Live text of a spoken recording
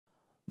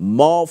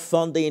More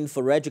funding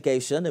for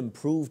education,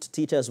 improved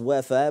teachers'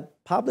 welfare,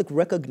 public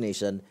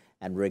recognition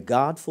and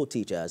regard for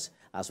teachers,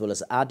 as well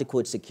as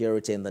adequate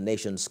security in the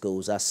nation's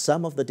schools are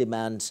some of the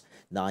demands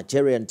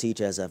Nigerian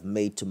teachers have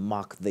made to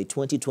mark the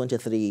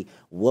 2023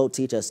 World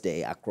Teachers'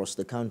 Day across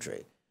the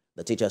country.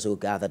 The teachers who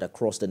gathered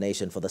across the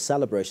nation for the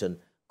celebration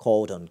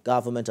called on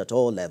government at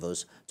all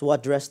levels to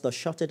address the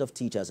shortage of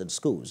teachers in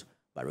schools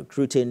by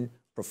recruiting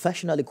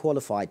professionally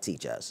qualified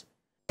teachers.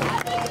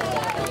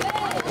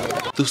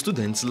 The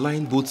students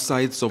lined both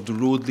sides of the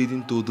road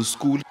leading to the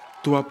school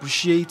to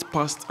appreciate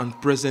past and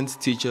present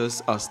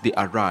teachers as they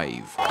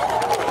arrive.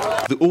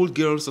 The Old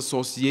Girls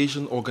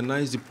Association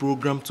organized the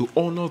program to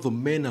honor the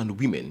men and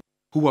women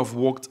who have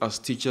worked as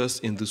teachers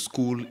in the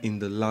school in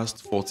the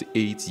last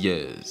 48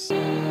 years.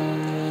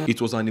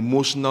 It was an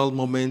emotional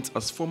moment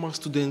as former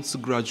students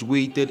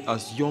graduated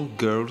as young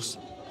girls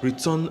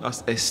return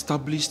as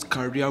established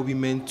career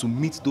women to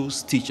meet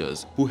those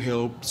teachers who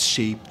helped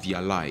shape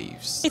their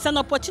lives. It's an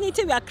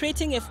opportunity. We are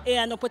creating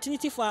an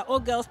opportunity for our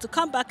old girls to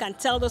come back and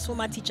tell those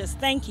former teachers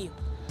thank you.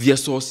 The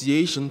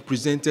association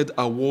presented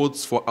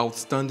awards for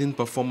outstanding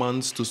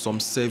performance to some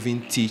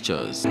 7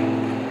 teachers.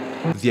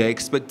 They are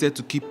expected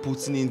to keep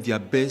putting in their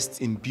best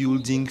in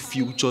building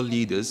future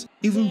leaders,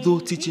 even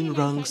though teaching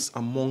ranks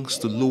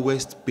amongst the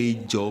lowest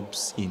paid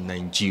jobs in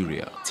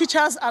Nigeria.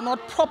 Teachers are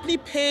not properly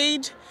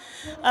paid.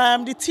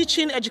 The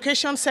teaching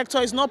education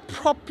sector is not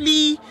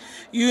properly,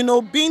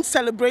 being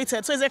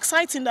celebrated. So it's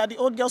exciting that the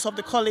old girls of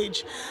the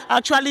college are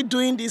actually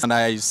doing this. And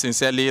I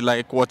sincerely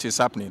like what is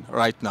happening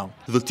right now.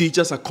 The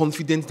teachers are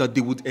confident that they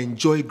would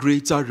enjoy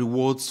greater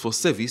rewards for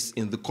service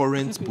in the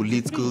current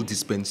political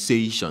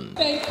dispensation.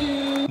 Thank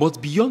you.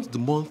 But beyond the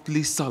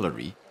monthly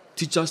salary,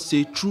 teachers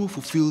say true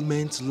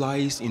fulfillment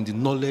lies in the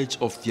knowledge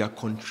of their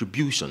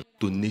contribution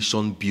to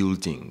nation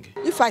building.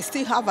 If I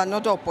still have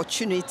another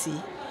opportunity,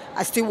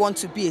 I still want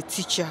to be a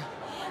teacher.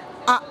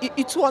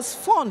 It was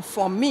fun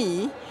for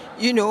me,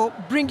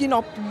 bringing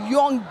up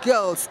young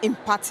girls in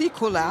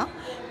particular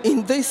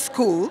in this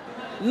school.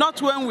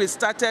 Not when we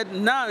started,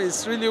 now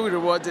it's really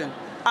rewarding.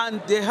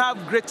 And they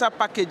have greater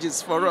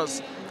packages for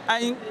us.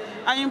 I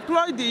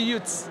employ the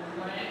youths,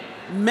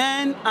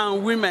 men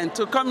and women,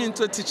 to come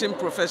into teaching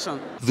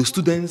profession. The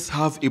students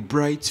have a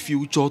bright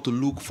future to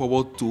look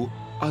forward to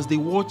as they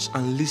watch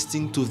and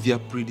listen to their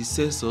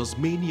predecessors,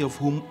 many of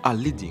whom are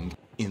leading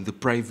in the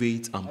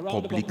private and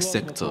public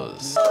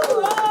sectors.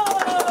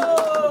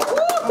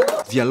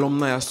 The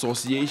Alumni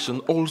Association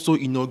also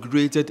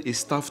inaugurated a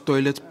staff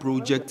toilet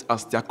project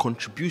as their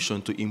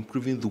contribution to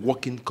improving the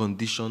working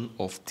condition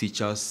of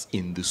teachers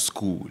in the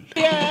school.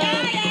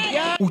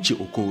 Uche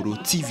Okoro,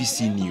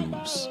 TVC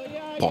News,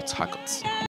 Port Harcourt.